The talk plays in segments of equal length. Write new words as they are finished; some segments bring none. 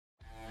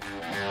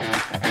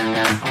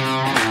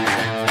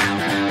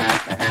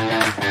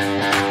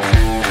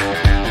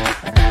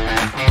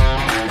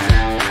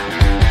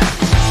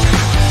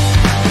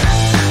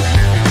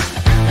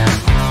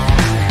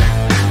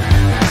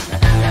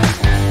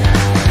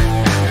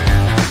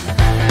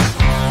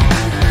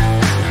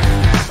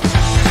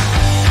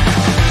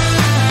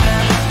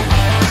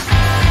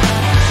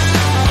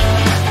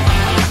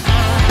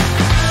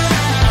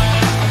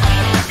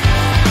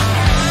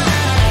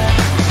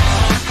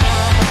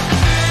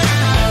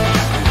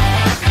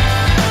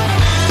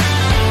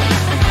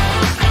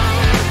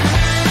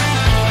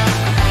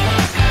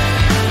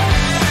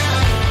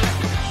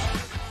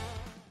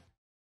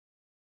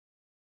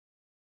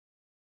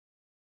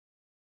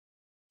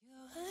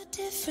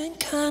different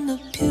kind of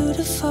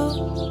beautiful.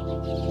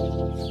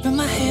 Run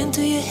my hand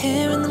through your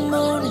hair in the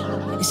morning,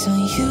 it's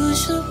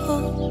unusual.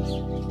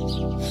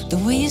 The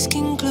way your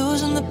skin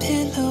glows on the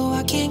pillow,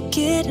 I can't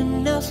get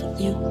enough of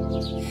you.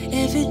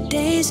 Every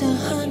day's a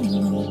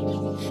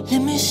honeymoon,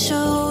 let me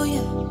show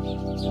you.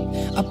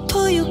 I'll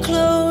pull you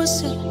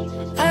closer,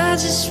 I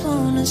just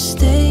wanna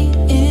stay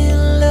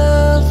in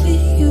love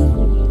with you.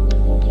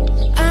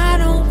 I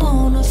don't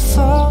wanna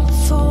fall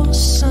for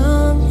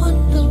someone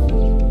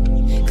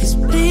new, 'cause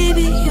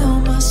baby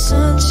you're my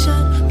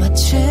sunshine, my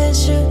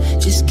treasure,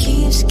 just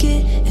keeps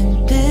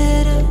getting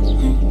better.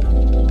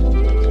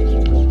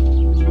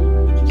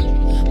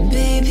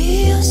 Baby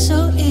you're so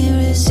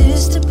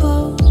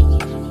irresistible,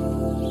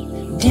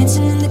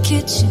 dancing in the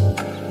kitchen,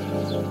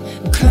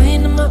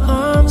 crying in my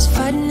arms,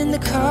 fighting in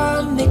the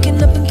car,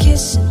 making up and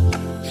kissing.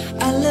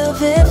 I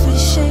love every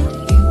shade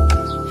of you,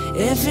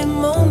 every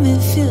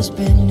moment feels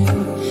brand new.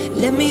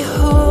 Let me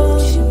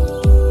hold you,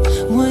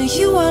 want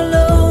you all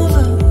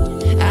over.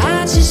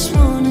 I just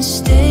wanna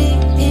stay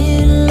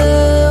in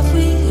love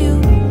with you.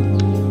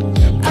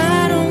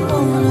 I don't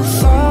wanna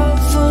fall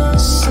for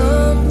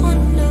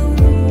someone new,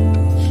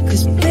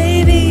 'cause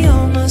baby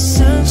you're my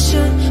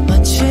sunshine, my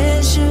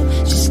treasure,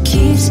 just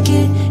keeps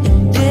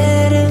getting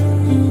better.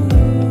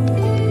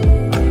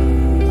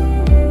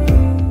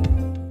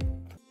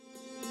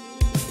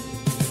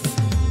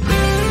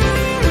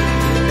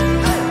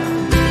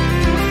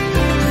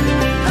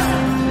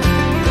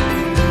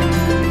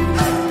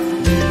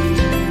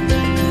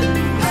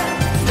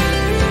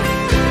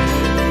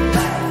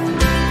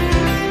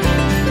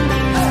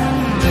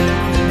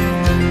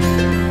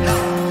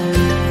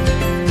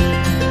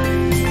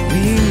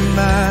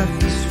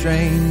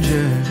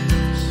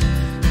 Strangers,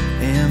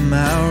 am I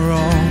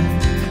wrong?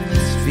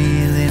 It's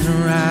feeling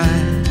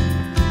right.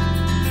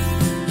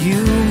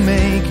 You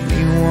make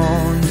me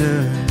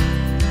wonder,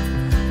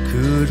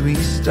 could we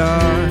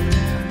start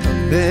a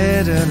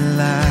better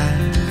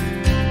life?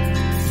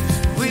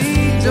 We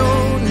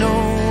don't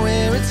know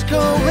where it's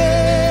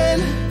going,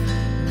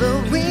 but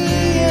we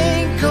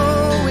ain't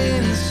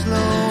going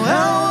slow.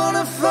 I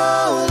wanna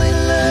fall in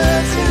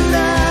love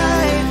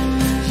tonight,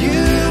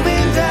 you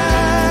and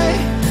I,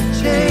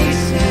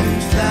 chasing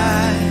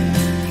fly.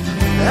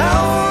 I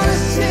wanna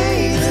see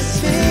the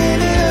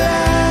city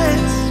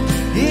lights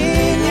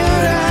in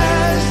your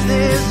eyes.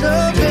 There's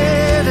a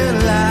better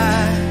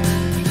life.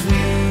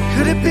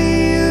 Could it be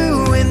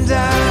you and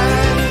I?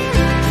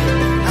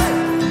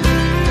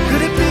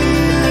 Could it be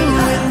you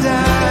and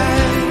I?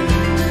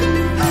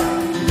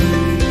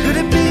 Could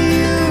it be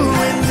you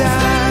and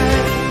I?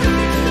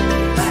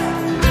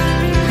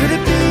 Could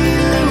it be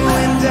you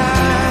and I?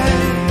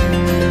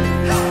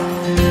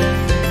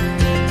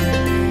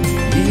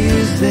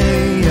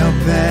 They are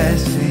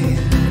passing.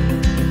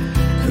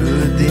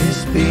 Could this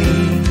be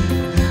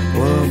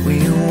what we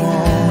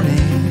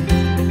wanted?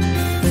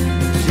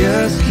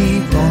 Just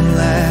keep on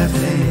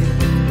laughing,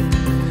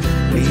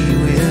 we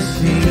will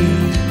see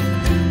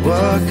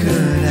what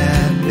could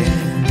happen.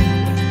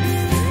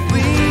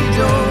 We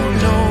don't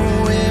know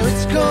where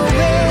it's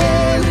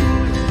going,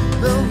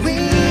 but we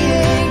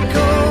ain't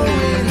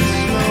going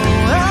slow.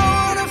 I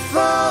wanna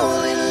fall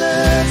in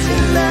love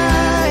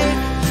tonight,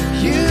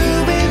 you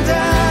and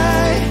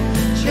I,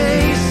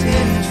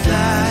 chasing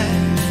fly.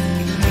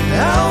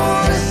 I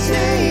wanna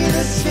see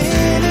the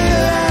city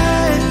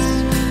lights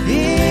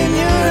in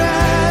your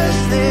eyes.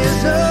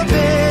 There's a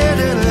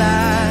better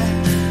life.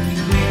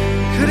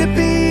 Could it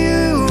be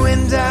you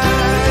and I?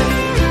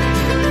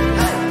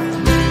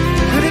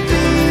 Could it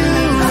be you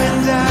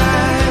and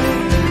I?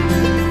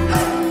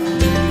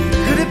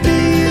 Could it be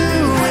you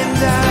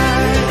and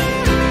I?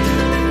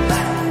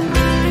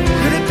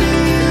 Could it be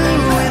you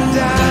and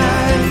I?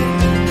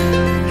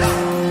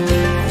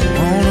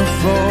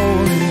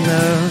 Fall in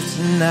love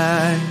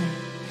tonight,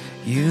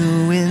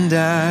 you and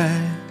I,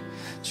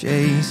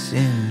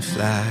 chasing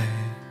fly.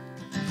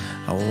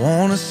 I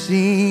wanna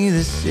see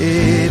the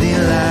city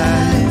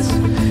lights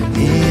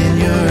in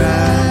your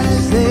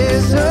eyes.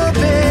 There's a